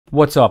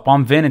What's up?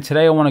 I'm Vin, and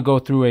today I want to go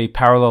through a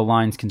parallel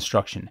lines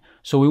construction.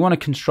 So we want to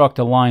construct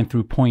a line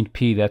through point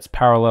P that's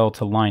parallel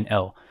to line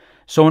L.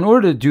 So in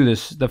order to do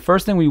this, the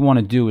first thing we want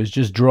to do is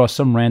just draw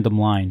some random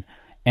line.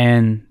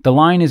 And the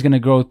line is going to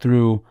go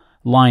through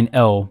line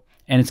L,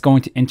 and it's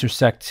going to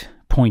intersect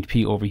point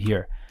P over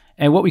here.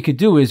 And what we could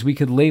do is we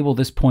could label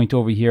this point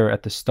over here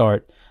at the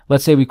start.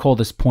 Let's say we call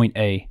this point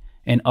A,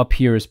 and up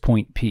here is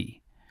point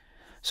P.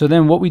 So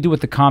then what we do with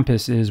the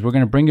compass is we're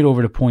going to bring it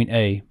over to point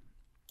A,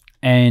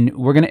 and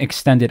we're going to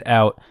extend it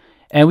out.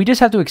 And we just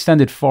have to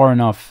extend it far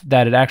enough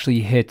that it actually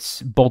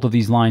hits both of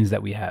these lines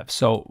that we have.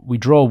 So we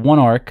draw one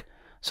arc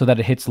so that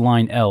it hits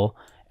line L,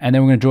 and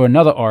then we're going to draw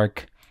another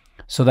arc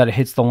so that it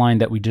hits the line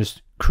that we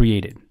just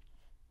created.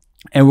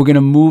 And we're going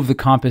to move the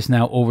compass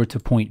now over to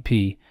point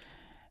P,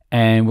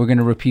 and we're going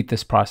to repeat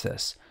this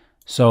process.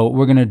 So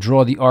we're going to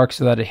draw the arc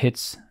so that it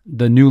hits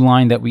the new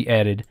line that we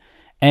added.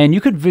 And you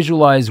could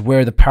visualize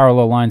where the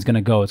parallel line is going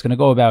to go. It's going to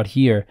go about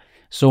here.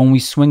 So when we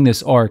swing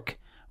this arc,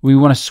 we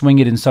want to swing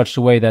it in such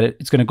a way that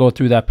it's going to go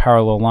through that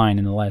parallel line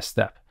in the last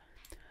step.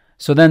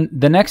 So then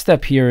the next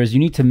step here is you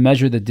need to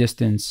measure the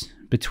distance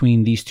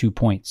between these 2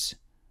 points.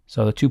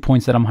 So the 2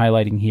 points that I'm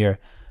highlighting here,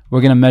 we're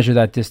going to measure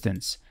that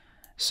distance.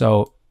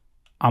 So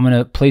I'm going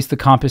to place the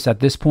compass at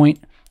this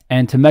point,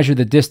 and to measure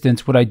the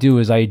distance, what I do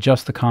is I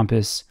adjust the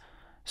compass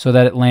so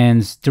that it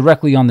lands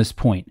directly on this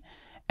point.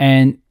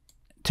 And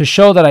to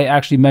show that I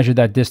actually measured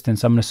that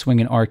distance, I'm going to swing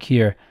an arc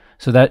here.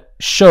 So that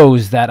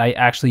shows that I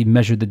actually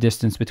measured the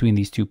distance between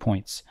these 2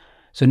 points.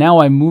 So now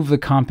I move the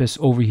compass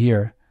over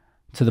here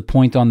to the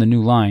point on the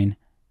new line.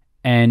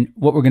 And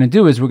what we're going to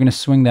do is we're going to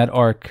swing that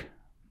arc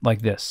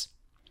like this.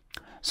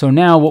 So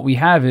now what we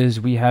have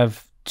is we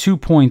have 2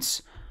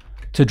 points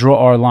to draw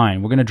our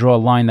line. We're going to draw a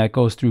line that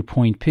goes through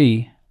point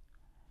P,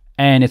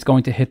 and it's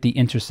going to hit the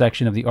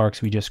intersection of the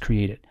arcs we just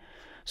created.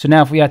 So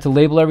now if we had to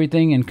label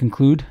everything and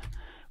conclude,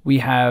 we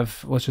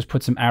have, let's just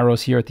put some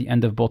arrows here at the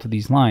end of both of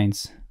these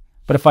lines.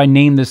 But if I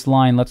name this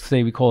line, let's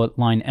say we call it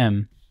line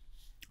M,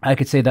 I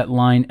could say that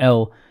line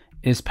L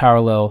is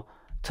parallel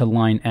to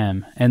line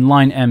M, and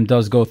line M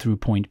does go through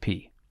point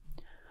P.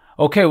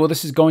 Okay, well,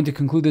 this is going to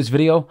conclude this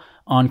video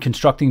on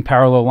constructing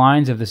parallel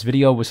lines. If this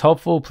video was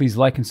helpful, please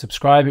like and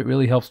subscribe. It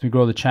really helps me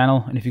grow the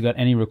channel. And if you got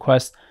any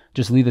requests,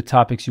 just leave the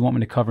topics you want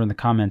me to cover in the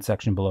comment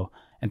section below.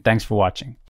 And thanks for watching.